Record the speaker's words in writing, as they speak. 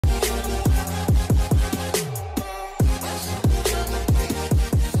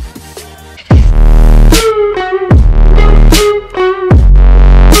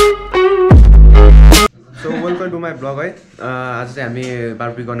My blog है आज चाहिँ हामी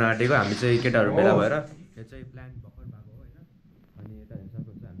बारबेक्यू गर्न आँटेको हामी चाहिँ केटाहरू भेला भएर यो चाहिँ प्लान भर्खर भएको हो हैन अनि यता हेर्न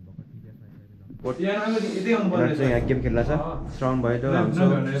सक्नुहुन्छ हामी भर्खर टिभीएसमा चाहिँ यहाँ गेम खेल्ला छ श्रवण भयो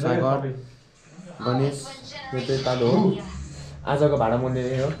हाम्रो सागर गणेश यो चाहिँ तालो हो आजको भाडा मन्दिर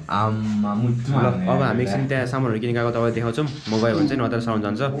हो अब हामी एकछिन त्यहाँ सामानहरू किनेर गएको तपाईँ देखाउँछौँ म गयो भने चाहिँ नत्र श्रवण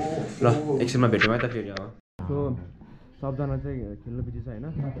जान्छ ल एकछिनमा भेटौँ है त फेरि अब सो सबजना चाहिँ खेल्नु बिजी छ हैन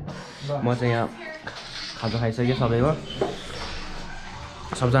म चाहिँ यहाँ खाजा खाइसकेँ सबैको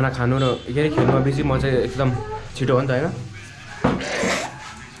सबजना खानु र के अरे खेल्नुमा बिजी म चाहिँ एकदम छिटो हो नि त हैन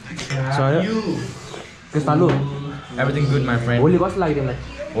तालु everything good my friend Holi कस्तो लाग्यो तिमीलाई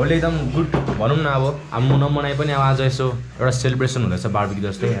होली एकदम गुड भनौँ न अब म नमनाए पनि अब आज यसो एउटा सेलिब्रेसन हुँदैछ बारबेक्यू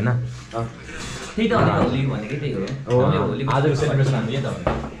जस्तै हैन त्यही त होली भनेकै त्यही हो आजको सेलिब्रेसन हामी त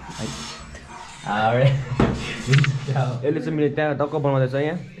यसले चाहिँ मैले त्यहाँ टक्क बनाउँदैछ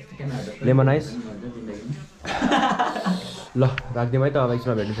यहाँ लेमन आइस ल राखिदिउँ है त अब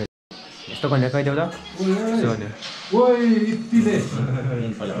एकछिनमा भेट्नु फेरि यस्तो गर्ने कहिदेऊ त यस्तो गर्ने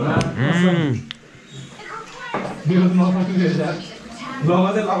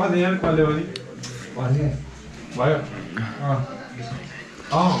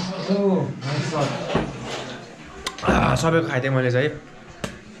सबैको खाइदिएँ मैले चाहिँ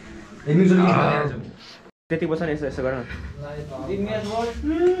त्यति बस्छ नि यसो गर न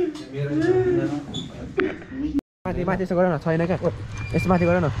माथि माथि यसो गर न छैन क्या यस्तो माथि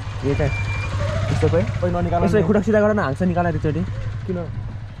गर न यो चाहिँ यस्तो खोइ ननिकाल यसो खुट्टा सिधा गर न हाँग्छ निकालेर एकचोटि किन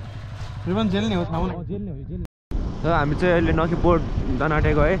जेल्ने हो र हामी चाहिँ अहिले नकिपोर जान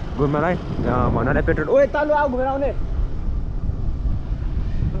आँटेको है घुम्नलाई भन्नाले पेट्रोल ओए तालु आऊ घुमेर आउने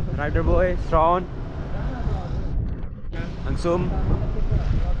राइडर बोय श्रवण हाङसोम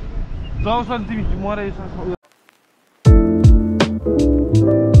तिमी मरे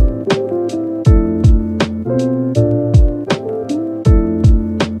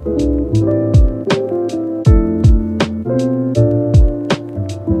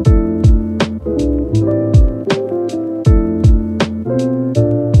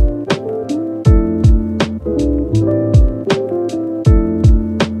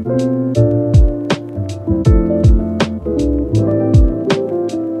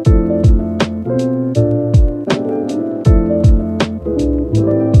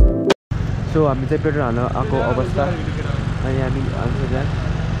सो हामी चाहिँ पेट्रोल हाल्न आएको अवस्था अनि हामी हाल्छौँ त्यहाँ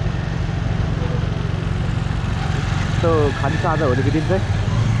सो खाली छ आज होलीको दिन चाहिँ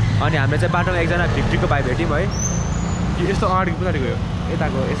अनि हामीले चाहिँ बाटोमा एकजना 50को भाइ भेट्यौँ है यस्तो अगाडि पछाडि गयो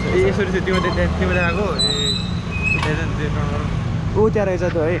यताको यसो यसरी चाहिँ त्यो आएको ऊ त्यहाँ रहेछ त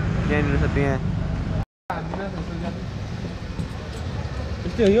है यहाँनिर छ त्यहाँ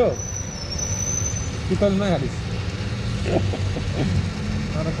यस्तै हो यो पितलमै हालिस्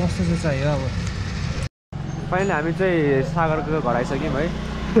तर कस्तो चाहिँ चाहियो अब फाइनली हामी चाहिँ सागरको घर आइसक्यौँ है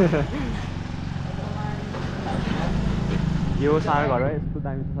यो सागर घर है यस्तो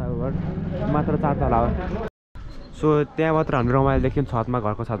दामी छ सागर घर मात्र 4 तला हो सो त्यहाँ मात्र हाम्रो रमाइलो देख्यौँ छतमा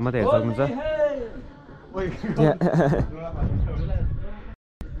घरको छतमा त हेर्न सक्नुहुन्छ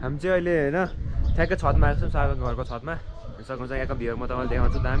हामी चाहिँ अहिले होइन ठ्याक्कै छतमा आएको छौँ सागरको घरको छतमा हेर्न सक्नुहुन्छ यहाँको भ्यूहरू म तपाईँलाई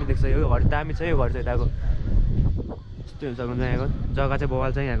देखाउँछु दामी देख्छ यो घर दामी छ यो घर चाहिँ यताको यस्तो हेर्न सक्नुहुन्छ यहाँको जग्गा चाहिँ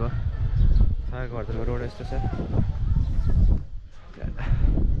बवाल छ यहाँको सागरको घर त रोड यस्तो छ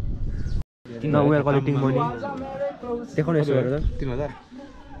न वेयर कलेक्टिङ मनी देखाउनु यसो गरेर 3000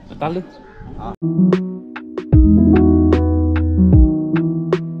 तालु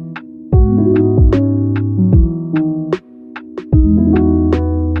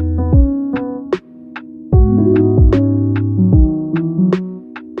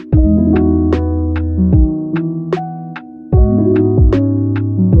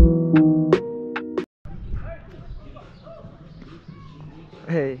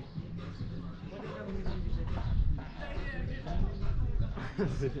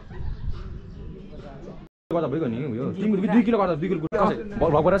गर्दा भइगयो नि यो 2 किलो गर्दा 2 किलो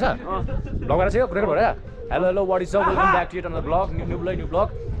भ्लग गरेछ भ्लग गरेछ यो रेकर्ड भएर hello hello what is up welcome back to another blog new blog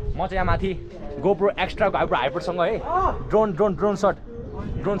म चाहिँ यहाँ माथि गोप्रो एक्स्ट्राको हाइपरसँग है ड्रोन शट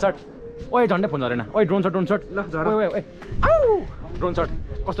ओए झन्डै फोन झरेन ओए ड्रोन शट ओए ड्रोन शट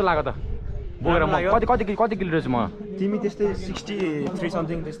कस्तो लाग्यो त बोकेर म कति किलो रहेछ म तिमी त्यस्तै 63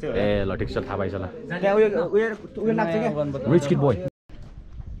 समथिङ त्यस्तै हो ए ल ठिक छ थाहा पाइछ ल त्यहाँ उयो लाग्छ क्या रिच किड बोय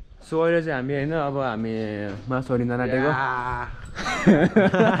सो अहिले चाहिँ हामी होइन अब हामी मासु जान आँटेको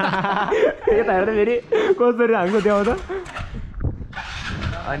यता हेर्दा फेरि कसरी हाङ्सो देखाउँछ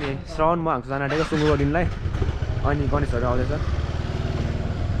अनि श्रवण म हाङ्सो जान आँटेको सुँगुरको दिनलाई अनि गणेशहरू आउँदैछ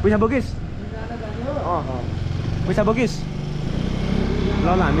पैसा बोकिस् पैसा बोकिस् ल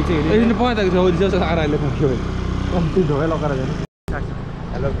हामी चाहिँ कम्ती ढोकै लगाएर जानु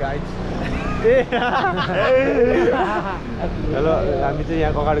हेलो गाइज हेलो हामी चाहिँ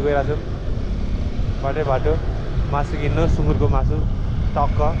यहाँ अगाडि गइरहेको छौँ बाटो मासु किन्नु सुँगुरको मासु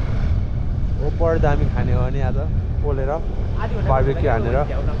टक्क ओपर दामी खाने हो भने आज पोलेर बार्बेक्यू हानेर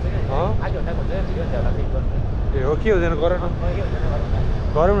ए हो के हुँदैन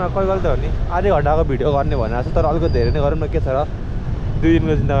गरौँ न कोही गल्ती हो नि आधै घन्टाको भिडियो गर्ने भनेको छ तर अलिकति धेरै नै गरौँ न के छ र 2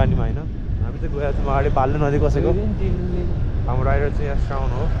 दिनको जिन्दगानीमा होइन हामी चाहिँ गएर छौँ अगाडि पाल्नु नदी कसैको हाम्रो राइडर चाहिँ यहाँ श्राउन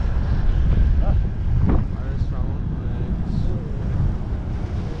हो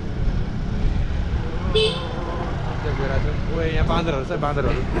यहाँ बाँदरहरू छ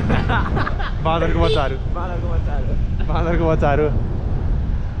बाँदरहरू बाँदरको बच्चाहरू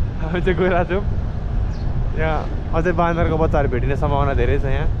हामी चाहिँ गइरहेको छौँ यहाँ अझै बाँदरको बच्चाहरू भेटिने सम्भावना धेरै छ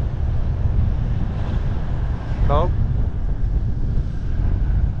यहाँ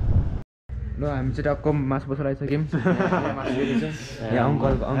ल हामी चाहिँ टक्क मासु बसेर आइसक्यौँ यहाँ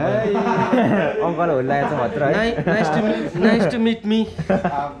अङ्कल लागेको छ भत्र है नाइस टु मिट मी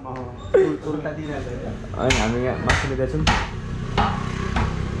अनि हामी यहाँ मासु लिँदैछौँ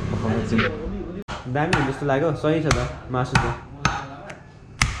दामी हुन्छ जस्तो लाग्यो सही छ त मासु त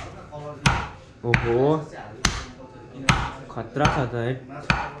ओहो खतरा छ त है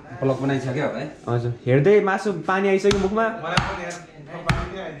ब्लग बनाइसक्यो है हजुर हेर्दै मासु पानी आइसक्यो मुखमा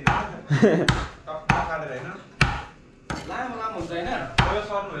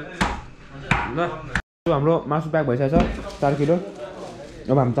ल हाम्रो मासु प्याक भइसकेको छ 4 किलो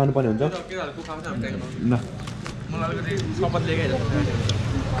अब हामी तान्नुपर्ने हुन्छ ल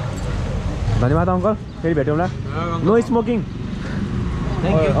धन्यवाद अङ्कल फेरि भेटौँला नो स्मोकिङ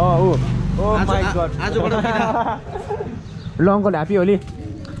ल अङ्कल ह्याप्पी होली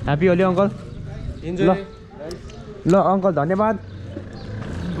अङ्कल ल अङ्कल धन्यवाद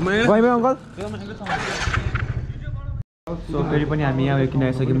गयो अङ्कल सो फेरि पनि हामी यहाँ किन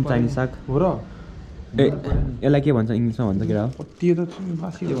आइसक्यौँ चाइनिज साग हो र ए यसलाई के भन्छ इङ्ग्लिसमा भन्छ केटा हो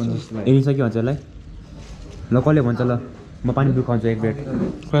इङ्ग्लिसमा के भन्छ यसलाई ल कसले भन्छ ल म पानी पुरी खुवाउँछु 1 प्लेट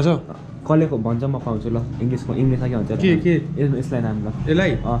कसले भन्छ म खुवाउँछु ल इङ्ग्लिसमा के भन्छ यसलाई नाम ल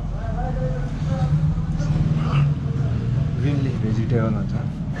यसलाई भेजिटेबल भन्छ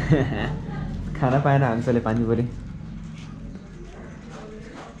खाना पाएन हामीले पानी पुरी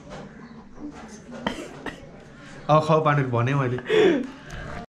खाऊ पानी भने मैले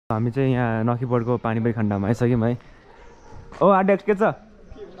हामी चाहिँ यहाँ नखीपोर्टको पानीपुरी खण्डमा आइसक्यौँ है ओ आडेक्स के छ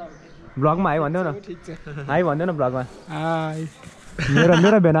ब्लगमा हाई भनिदेऊ न हाई भनिदेऊ न ब्लगमा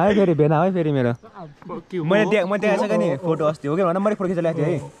मेरो भेना है फेरि मेरो मैले देखाएको छ नि फोटो अस्ति हो कि भनेर मैले फोटो खिचेर ल्याएको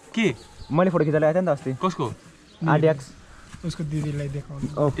थिएँ है के मैले फोटो खिचेर ल्याएको थिएँ नि त अस्ति कसको आडेक्स उसको दिदीलाई देखाउनु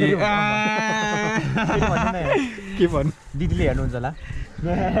के भन्नु दिदीले हेर्नुहुन्छ होला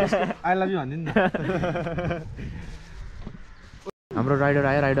आई लभ यु भन्दिन नि हाम्रो राइडर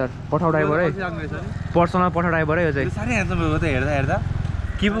आयो पठाउ ड्राइभर है पर्सनल पठाउ ड्राइभर है यो चाहिँ साह्रै हेर्छ भयो त हेर्दा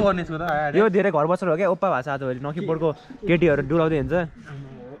के पो गर्ने यसको त यो धेरै घर बसेर हो क्या ओप्पा भएको छ आजभोलि नखीपोर्टको केटीहरू डुलाउँदै हिँड्छ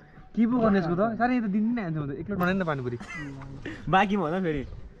के पो गर्ने यसको त साह्रै त दिन नै हान्छ म त एक प्लेट बनाएन नि पानीपुरी बाँकीमा भन फेरि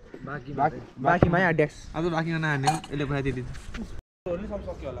बाँकीमा आडेक्स आज बाँकीमा नहान्ने हो यसले खुवाइदिन्छ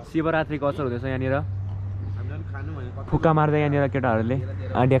शिवरात्रिको असर हुँदैछ यहाँनिर फुक्का मार्दै यहाँनिर केटाहरूले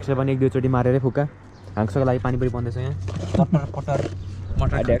आडेक्सले पनि 1-2 चोटि मारेरै फुक्का हाङ्सोको लागि पानीपुरी बन्दैछ यहाँ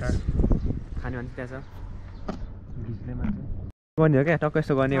मटर आडेक्स खाने भने त्यहाँ छ गर्ने हो क्या टक्क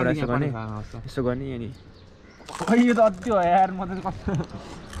यस्तो गर्ने एउटा यस्तो गर्ने यहाँ नि यो त अति हो यार म त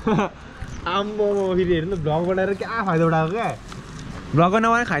आम्बो फेरि हेर्नु भ्लग बनाएर क्या फाइदा उठाएको क्या भ्लग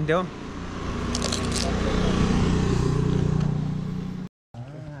नभए खान्थ्यो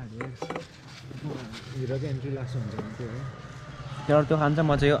एन्ट्री लाग्छ हुन्छ त्यो खान्छ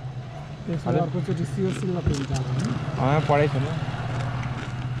म चाहिँ यो पढाइ छैन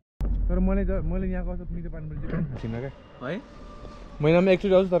तर मैले यहाँ कस्तो मिठो पानीपुरी चाहिँ छैन क्या है महिनामा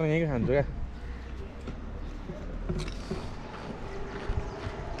एकचोटि आउँछु तर यहीँ खान्छु क्या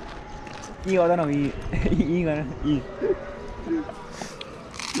यी गर्दैन यी गर्न यी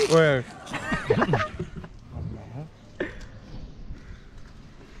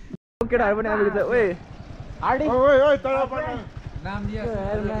केटाहरू पनि आएको छ ओए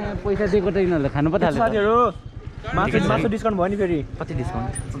पैसा दिएको त यिनीहरूले खानु पो थाल्यो साथीहरू मासु डिस्काउन्ट भयो नि फेरि कति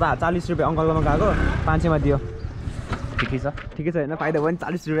डिस्काउन्ट 40 रुपियाँ अङ्कलकोमा गएको 500मा दियो ठिकै छ होइन फाइदा भयो नि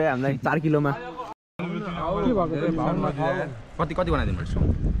 40 रुपियाँ हामीलाई 4 किलोमा कति बनाइदिनु पर्छ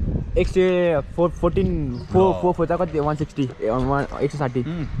 14 4 कति 160 160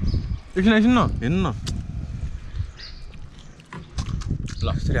 एकछिन न हेर्नु न ल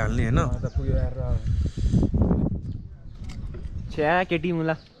यसरी हाल्ने होइन छ्या केटी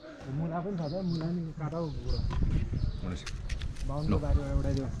मुला मुला पनि छ त मुला नि काटाउ बाउन्डो बारी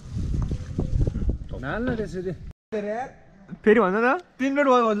एउटा दियो नाल न त्यसरी फेरि भन्छ त 3 प्लेट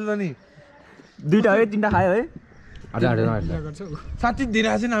भयो भन्छु त नि 2टा है 3टा खायो है साँच्चै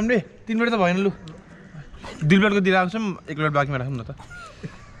दिइरहेको छैन हामीले 3 प्लेट त भएन लु 2 प्लेटको दिइरहेको छौँ 1 प्लेट बाँकीमा राखौँ न त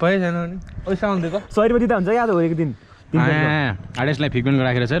भए छैन भने ओ साउन्ड दिएको 100 रुपैयाँ दिँदा हुन्छ कि आज होरेको दिन आडेसलाई फिगमेन्ट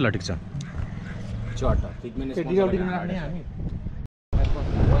राखेर चाहिँ ल ठिक छ चट फिगमेन्ट राख्ने हामी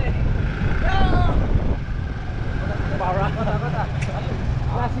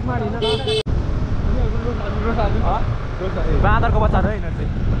बाँदरको बच्चा है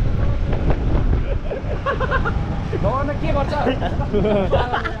के गर्छ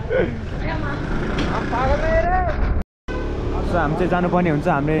सो हामी चाहिँ जानुपर्ने हुन्छ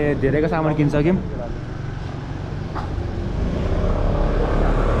हामीले धेरैको सामान किनिसक्यौँ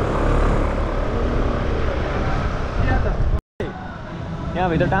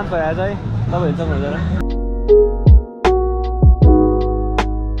यहाँभित्र डान्स भइरहेछ है तपाईँ हेर्छ हुँदैन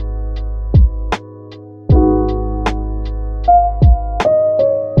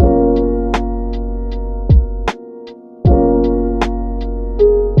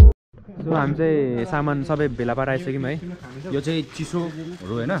हामी चाहिँ सामान सबै भेला पारेर आइसक्यौँ है यो चाहिँ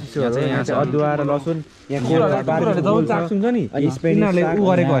चिसोहरू होइन यहाँ चाहिँ अदुवा र लसुन यहाँ डाडो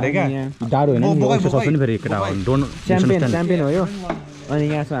होइन फेरि केटा च्याम्पियन हो यो अनि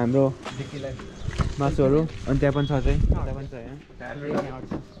यहाँ छ हाम्रो मासुहरू अनि त्यहाँ पनि छ चाहिँ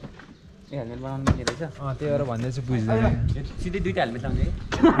हेलमेट बनाउनु मिल्ने रहेछ त्यही भएर भन्दै चाहिँ बुझ्दैन सिधै 2टा हेलमेट लाउने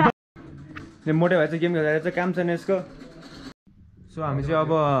है मोटे भएर चाहिँ गेम खेल्दा चाहिँ काम छैन यसको सो हामी चाहिँ अब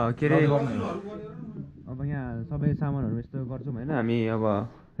के अरे अब यहाँ सबै सामानहरू यस्तो गर्छौँ होइन हामी अब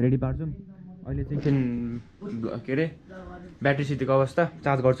रेडी पार्छौँ अहिले चाहिँ एकछिन के अरे ब्याट्री सिद्धीको अवस्था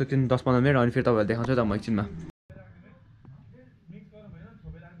चार्ज गर्छु एकछिन 10-15 मिनट अनि फेरि तपाईँलाई देखाउँछु त म एकछिनमा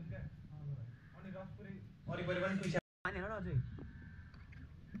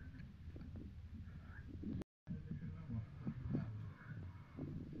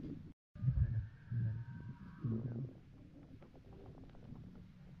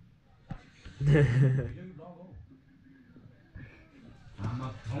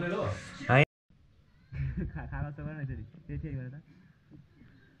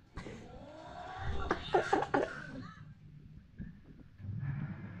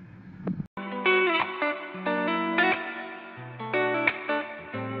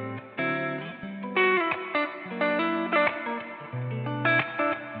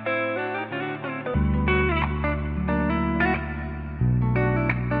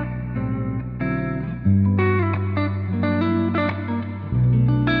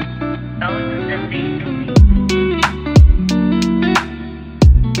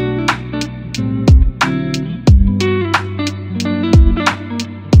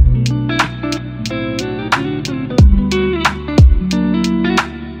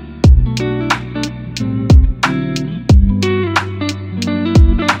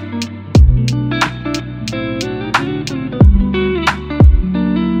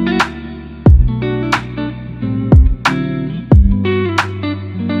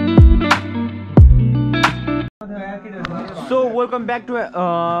वेलकम ब्याक टु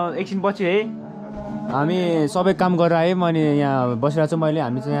एकछिन पछि है हामी सबै काम गरेर आयौँ अनि यहाँ बसिरहेको छु मैले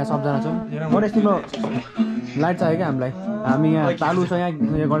हामी चाहिँ यहाँ सबजना छौँ गणेश तिम्रो लाइट चाहियो क्या हामीलाई हामी यहाँ तालु छ यहाँ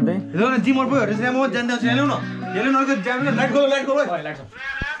उयो गर्दै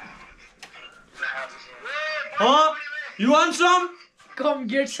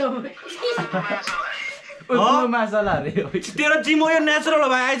तेरो जिम हो यो नेचुरल हो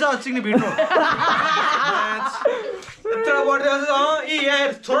भाइ आइज सिक्ने भिड्नु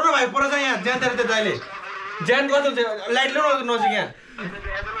छोड्नु भाइ पर यहाँ ज्यान तेरो त्यो दाइले ज्यान कस्तो हुन्छ लाइट ल्याउनु नजिक यहाँ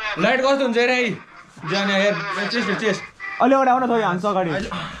लाइट कस्तो हुन्छ हेर ज्यान हेर चेस्ट अलि अगाडि आउन थोरै हान्छ अगाडि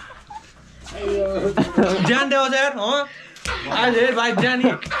ज्यान देऊ यार आज हेर भाइ ज्यान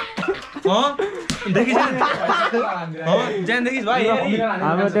देखिस ज्यान देखिस भाइ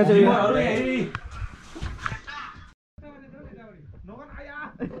हाम्रो त्यहाँ चाहिँ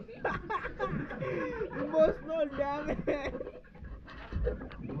emotional damage.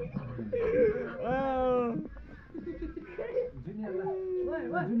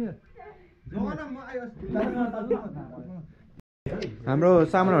 हाम्रो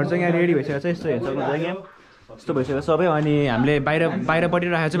सामानहरू चाहिँ यहाँ रेडी भइसकेको छ यस्तो हेर्न सक्नुहुन्छ यहाँ यस्तो भइसक्यो सबै अनि हामीले बाहिरपट्टि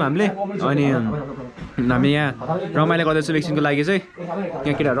राखेको छौँ हामीले अनि हामी यहाँ रमाइलो गर्दैछौँ एकछिनको लागि चाहिँ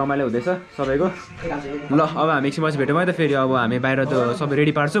यहाँ केटाहरू रमाइलो हुँदैछ सबैको ल अब हामी एकछिन पछि भेटौँ है त फेरि अब हामी बाहिर त सबै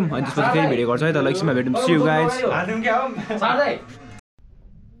रेडी पार्छौँ अनि त्यसपछि फेरि भिडियो गर्छौँ है त ल एकछिनमा भेटौँ C you guys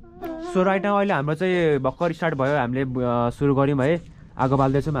so right now अहिले हाम्रो चाहिँ भर्खर स्टार्ट भयो हामीले सुरु गऱ्यौँ है आगो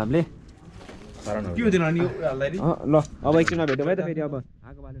बाल्दैछौँ हामीले के हुँदैन अनि हाल्दै ल अब एकछिनमा भेटौँ है त फेरि अब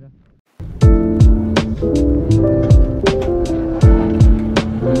आगो बालेर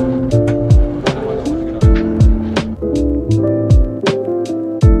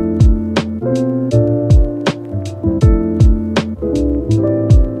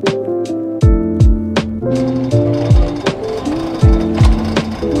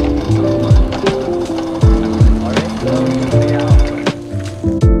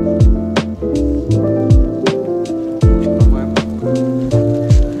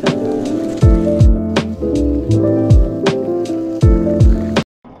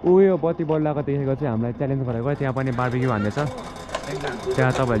बत्ती बल्लाको देखेको चाहिँ हामीलाई च्यालेन्ज गरेको त्यहाँ पनि बारबिक्यू हान्दैछ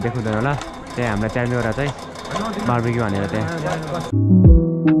त्यहाँ तपाईँहरूले देख्नुहुँदैन होला त्यहाँ हामीलाई च्यालेन्ज गरेर चाहिँ बारबिक्यू हानेर त्यहाँ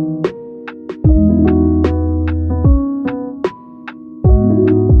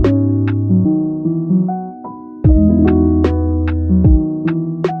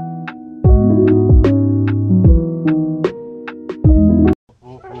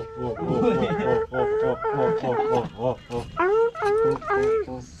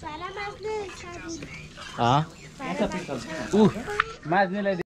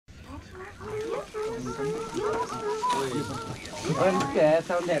माझ्नेलाई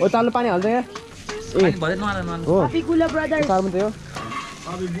ओ चालु पानी हाल्छ यहाँ ए हो Abigulla brothers. सार्नु थियो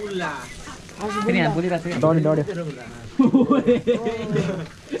फेरि यहाँ बोलिरहेको थियो डढ्यो डढ्यो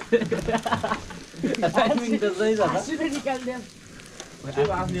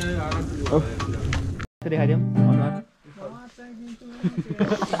फेरि खाइदिउँ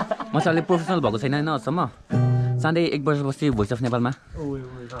म चाहिँ अलिक प्रोफेसनल भएको छैन होइन अझसम्म साँधै 1 वर्ष बस्छु भोइस अफ नेपालमा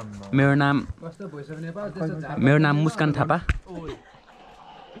मेरो नाम मुस्कान थापा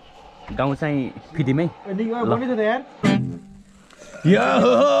गाउँ चाहिँ फिदिमै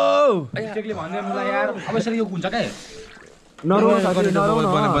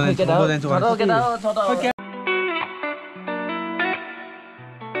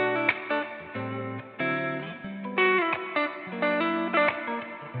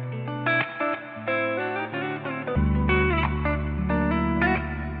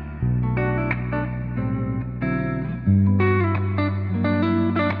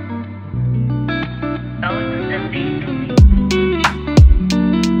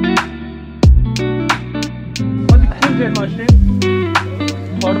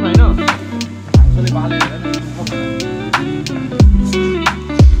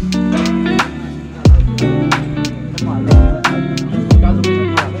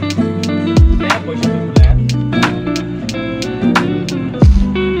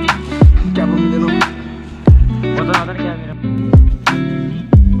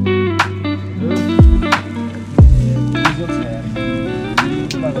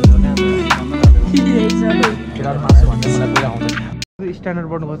स्ट्यान्डर्ड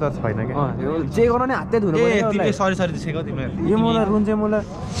बढ्नु त छैन के जे गर नि हातै धुनु पर्यो तिमीले सरी सरी दिसेको तिमीले यो मलाई रुन्छ मलाई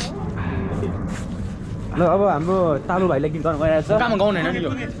ल अब हाम्रो तालु भाइले गीत गाउनु गइरहेछ कहाँ गाउनु हैन नि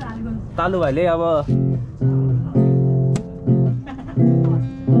यो तालु भाइले अब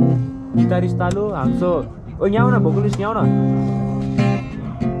गिटारिस्ट तालु हाम्रो ओ यहाँ आउन भोकलिस्ट यहाँ आउन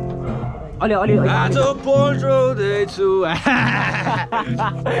अलि अलि आज पल्टाउँदैछु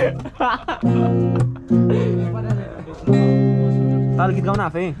ताल गीत गाउन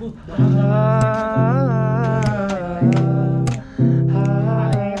आफै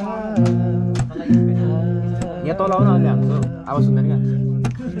यहाँ तल आउन अलि हाम्रो आवाज सुन्दैन क्या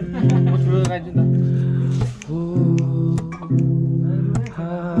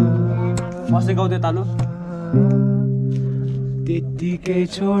मस्ती गाउँदै तालु त्यतिकै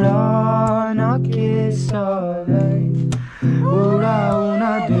छोडा नकेसलाई उडाउन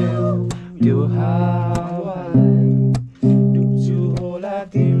देऊ त्यो हावालाई डुब्छु होला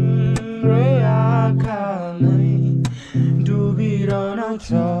तिम्रै आँखामै डुबिरहन छ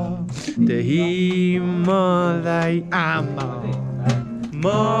त्यही मलाई आमा म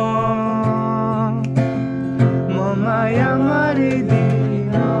माया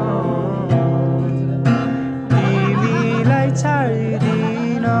मारिदिन तिमीलाई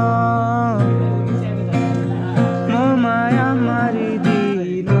छाडिदिन म माया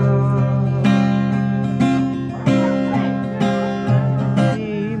मारिदिन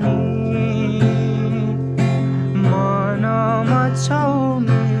तिमी मनमा छौ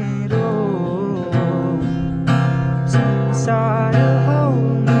मेरो संसार हौ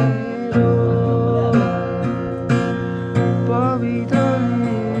मेरो पवित्र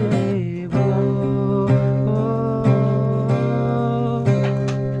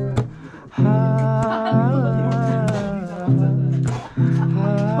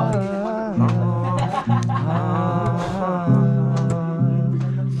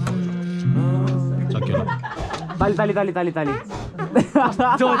ताली ताली ताली ताली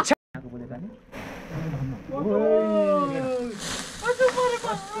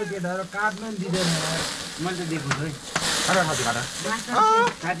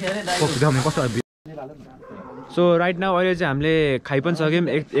सो राइट नाउ अहिले चाहिँ हामीले खाइ पनि सक्यौँ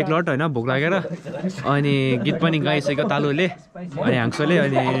एक लट होइन भोक लागेर अनि गीत पनि गाइसक्यो तालुले अनि हाँक्सोले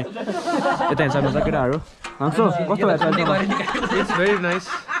अनि यता हिँड्छ सक्छ केटाहरू हाँक्सो कस्तो भएछ It's very nice.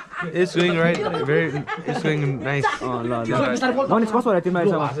 It's going right. It's going nice. Ganesh कस्तो भयो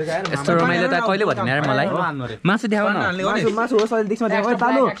तिमीहरूसँग यस्तो रमाइलो त कहिले भन्दैन यार मलाई मासु देखाउ न मासु होस् अहिले डिस्कमा देखाऊ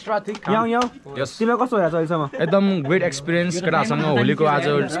तालु यहाँ यहाँ तिमीलाई कस्तो भइरहेछ अहिलेसम्म एकदम ग्रेट एक्सपिरियन्स केटाहरूसँग होलीको आज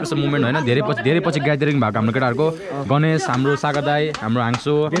स्पेसल मोमेन्ट होइन धेरै पछि ग्यादरिङ भएको हाम्रो केटाहरूको गणेश हाम्रो सागा दाई हाम्रो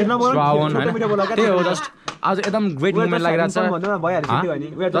हाँग्सो श्रावण होइन त्यही हो जस्ट आज एकदम ग्रेट मोमेन्ट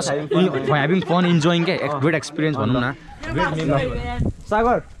लागिरहेको छ ह्याभिङ फन इन्जोइङ के ग्रेट एक्सपिरियन्स भनौँ न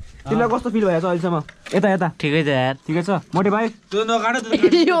सागर तिमीलाई कस्तो फिल भइरहेछ अहिलेसम्म यता यता ठिकै छ यार ठिकै छ मोटे भाइ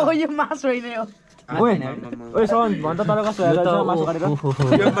यो मासु होइन यो ओए ओए सन भन त तँलाई कस्तो भइरहेछ मासु काटेर यो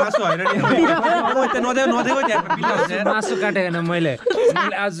मासु होइन नि नदेऊ त्यहाँ पिलो हुन्छ मासु काटेको होइन मैले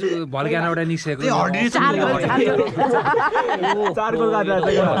आज भल्क्यानबाट निस्केको चार गोल काटेर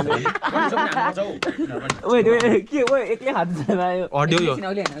ओए के ओए एक्लै हात चलायो हड्यो यो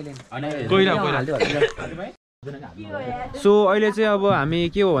कोइला सो अहिले चाहिँ अब हामी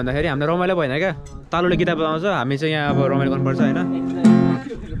के हो भन्दाखेरि हामीलाई रमाइलो भएन क्या तालुले किताब बनाउँछ हामी चाहिँ यहाँ अब रमाइलो गर्नुपर्छ होइन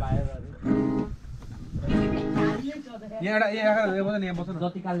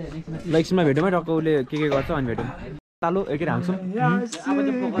एकछिनमा भेटौँ है टक्क उसले के गर्छ अनि भेटौँ तालु एकै हाँग्छौँ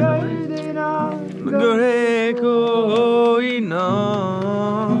गरेको होइन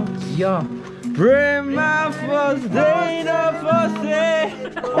प्रेममा फस्दैन फसे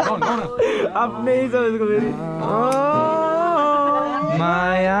आफ्नै छ उसको फेरि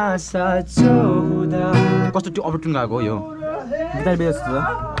माया साँचो हुँदा कस्तो त्यो अपर्चुन गएको हो यो गिटार बेस छ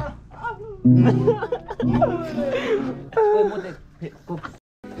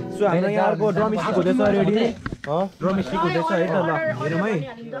सो हाम्रो यहाँ अर्को ड्रम स्टिक हुँदैछ रेडी ड्रम स्टिक हुँदैछ है त ल हेरौँ है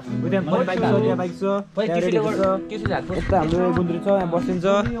उता बाइक छ त्यहाँ बाइक छ त्यहाँ रेडी हुन्छ यता हाम्रो गुन्द्री छ यहाँ बसिन्छ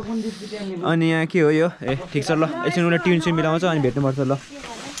अनि यहाँ के हो यो ए ठिक छ ल एकछिन उसले ट्युन सिन मिलाउँछ अनि भेट्नुपर्छ ल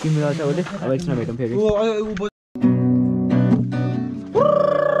के मिलाउँछ उसले अब एकछिनमा भेटौँ फेरि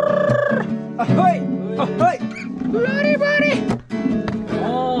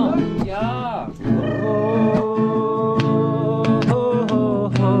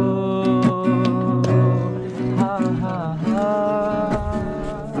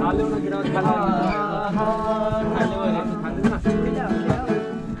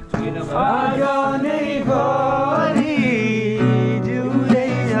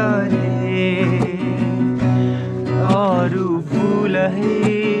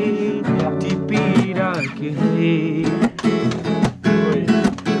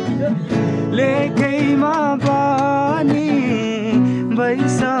लेकैमा पानी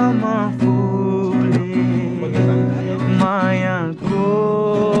बैसामा फुले मायाको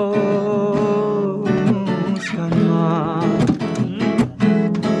मुस्कानमा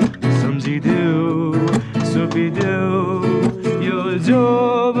सम्झिदेऊ सुपिदेऊ यो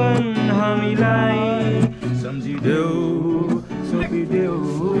जोवन हामीलाई सम्झिदेऊ सुपिदेऊ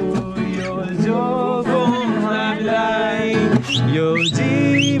यो जोवन हामीलाई यो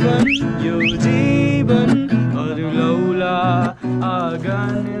जीवन अरू लौला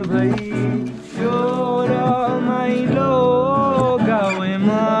आगन भई यो रमाइलो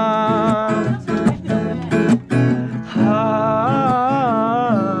गाउँमा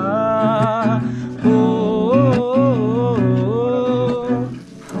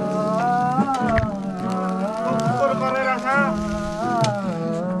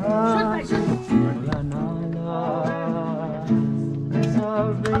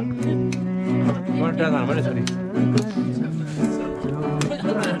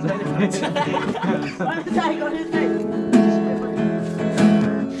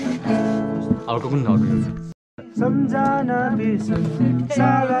अर्को कुन सम्झना बिर्सन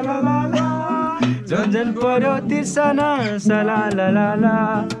साला ला ला ला झन्झन पर्यो तिर्सना साला ला ला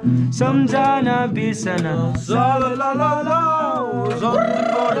ला सम्झना बिर्सना साला ला ला ला झन्झन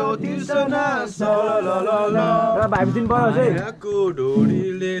पर्यो तिर्सना साला ला ला ला भाइ दिन पर्यो चाहिँ मायाको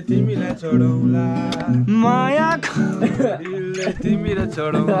डोरीले तिमीलाई चढाउला मायाको डोरीले तिमीलाई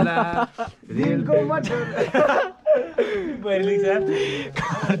चढाउला रेलको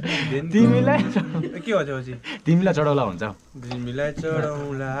तिमीलाई के हो चाहिँ तिमीलाई चढाउला हुन्छ तिमीलाई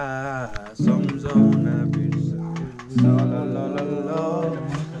चढाउला सम्झौना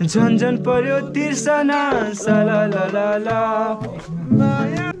झन्झन पर्यो तिर्सना साला ला ला ला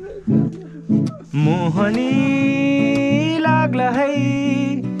मोहनी लाग्ला है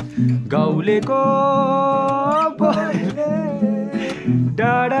गाउँलेको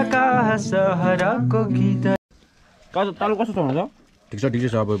डाँडाका सहरको गीत तालु कस्तो छ भन्छ ठिक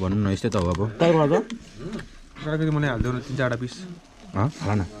छ अब भनौँ न यस्तै त हो अब तालु फेरि मलाई हालिदेऊ न 3-4 पिस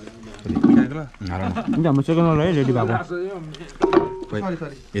हाल न हाम्रो सेकेन्ड है रेडी भएको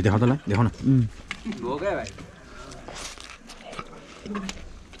ए देखाउ त ल देखाउ न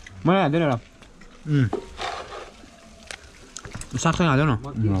मलाई हाल्दैन र सागसँग हाल्दैन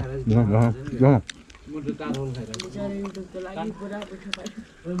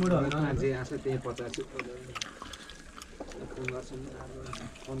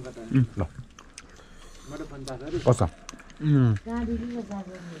कस्तो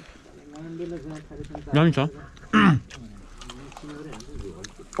जान्छ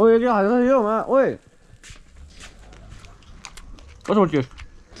ओए के हाल्छ यो ओए कस्तो बोल्छस्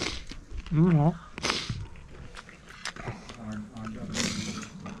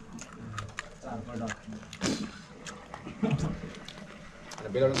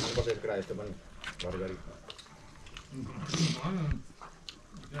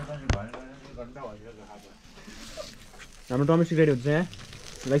हाम्रो डोमेस्टिक रेडी हुन्छ यहाँ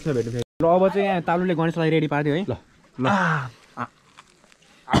लाइक्समा भेट्नु फेरि ल अब चाहिँ यहाँ तालुले गणेशलाई रेडी पारिदियो है ल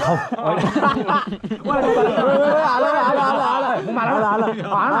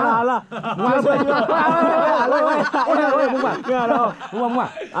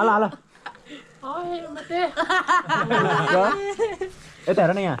यता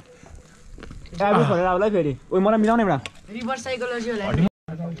हेर न यहाँ फेरि ओ मलाई मिलाउने एउटा रिभर्स साइकोलोजी होला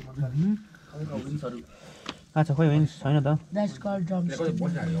अच्छा खोइ होइन छैन त द्याट्स कॉल्ड ड्रम्स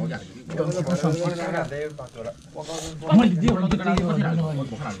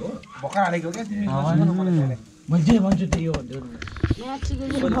मैले भन्छु त्यही हो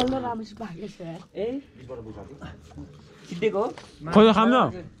खोइ खाम न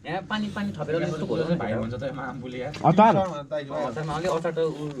यहाँ पानी थपेर यस्तो घोलो चाहिँ भाइ भन्छ त आम्बुले यार अचार अचारमा अलि अचार त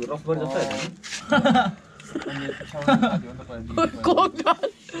रफ गरे जस्तो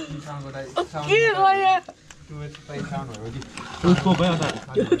उसको भयो अचार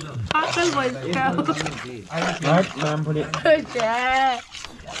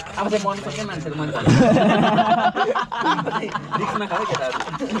अब चाहिँ मन सक्ने मान्छेको मन रिक्समा खायो केटाहरू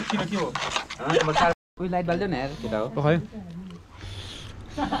कोही लाइट बाल्दैन न यार केटा हो खै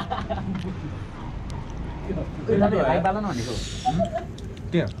लाइट बाल्न भनेको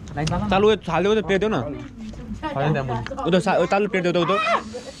लाइट बाल्न चालु हाल्यो त प्लेट देऊ न तालु प्लेट देऊ त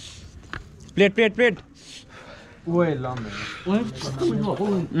प्लेट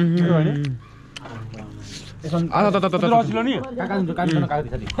रसिलो नि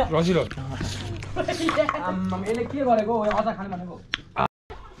रसिलो यसले के गरेको अचार खाने भनेको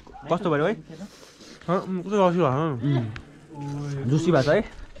कस्तो भयो है कस्तो रसिलो जुसी भएको छ है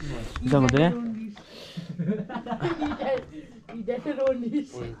जम्मा चाहिँ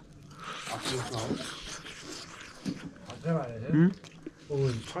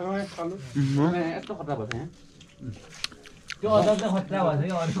यस्तो खतरा भयो त्यो अचार चाहिँ खतरा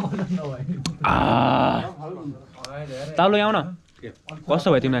भयो तालु आऊ न कस्तो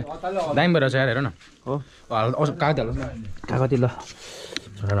भयो तिमीलाई दामी भएर छ यार हेर न हो कागज हाल्नु कागती ल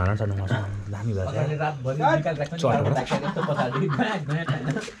दामी भएर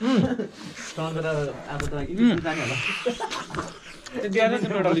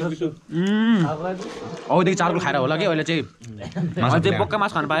औदेखि चारको खाएर होला कि अहिले चाहिँ अझै पक्का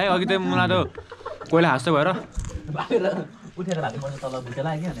मासु खानु पाएँ अघि चाहिँ मलाई त कोहीलाई हाँस्दै भएर उठेर भाग्नु पर्छ तल भुइँचा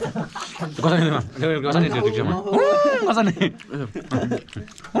लाग्यो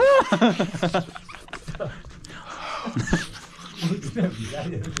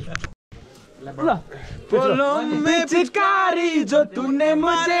बोलों में चिटकारी जो तूने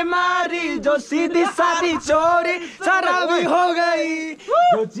मुझे मारी जो सीधी सादी चोरी शराबी हो गई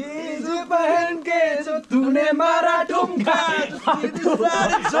जो चीज पहन के जो तूने मारा ठुमका सीधी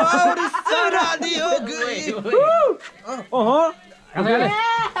सादी चोरी शराबी हो गई ओहो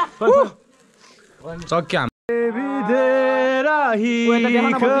सक्या भी तेरा ही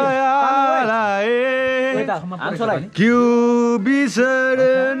ख्याल आए क्यों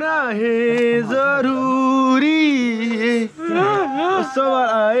बिसरना है जरूरी सवाल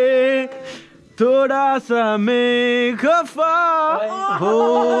आए थोड़ा सा मैं खफा हो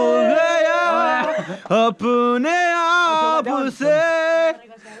गया अपने आप से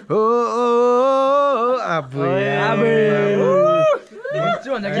ओ अब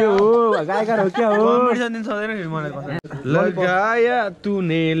के हो गायकर हो क्या हो कम्पिटिसन दिन सक्दैन फेरि मलाई कसम लगाया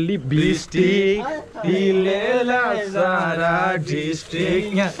तूने लिपस्टिक दिलेला सारा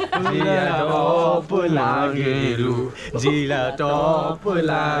डिस्ट्रिक्ट जिला टप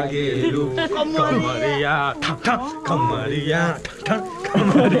लागेलु कमरिया कमरिया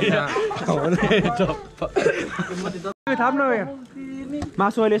थाप्नु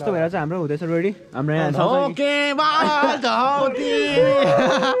मासु अहिले यस्तो भएर चाहिँ हाम्रो हुँदैछ रेडी हाम्रो यहाँ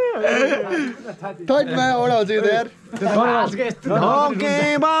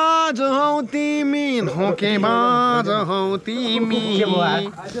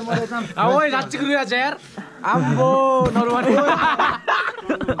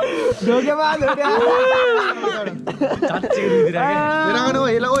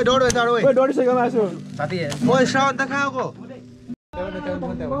डढिसक्यो मासु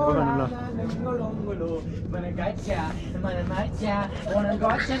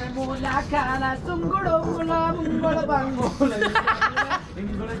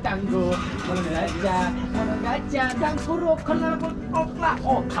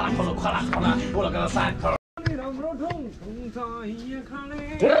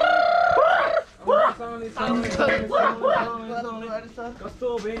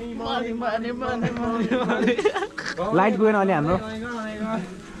लाइट गएन अहिले हाम्रो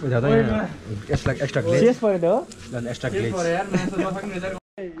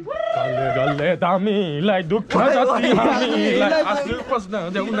गल्ले दामीलाई दुःख जति हामीलाई आँसु पस्न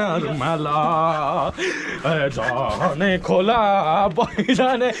देउन रुमाला जाने खोला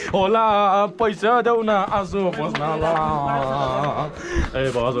बहिजाने होला पैसा देउन आँसु पस्नला ए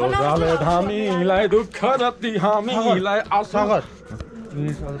बजोले धामीलाई दुःख जति हामीलाई आशा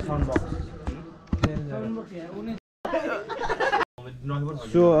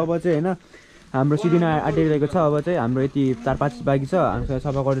सो अब चाहिँ होइन हाम्रो सिडिन आँटिरहेको छ अब चाहिँ हाम्रो यति 4-5 बाँकी छ हामीसँग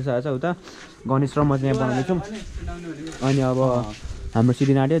सफा गरिसकेको छ उता गणेश र म चाहिँ यहाँ बनाउँदैछौँ अनि अब हाम्रो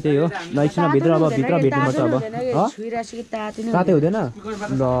सिडिन आँट्यो त्यही हो ल एकछिनमा भित्र भेट्नुपर्छ अब तातै हुँदैन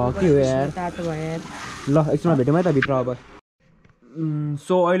ल के हो यार ल एकछिनमा भेटौँ है त भित्र अब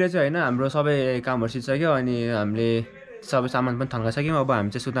सो अहिले चाहिँ होइन हाम्रो सबै कामहरू सिद्धिसक्यो अनि हामीले सबै सामान पनि थन्काइसक्यौँ अब हामी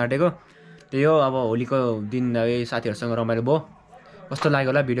चाहिँ सुत्न आँटेको त्यही हो अब होलीको दिन साथीहरूसँग रमाइलो भयो कस्तो लाग्यो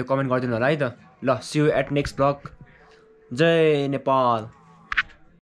होला भिडियो कमेन्ट गरिदिनु होला है त ल C you at next blog Jay Nepal.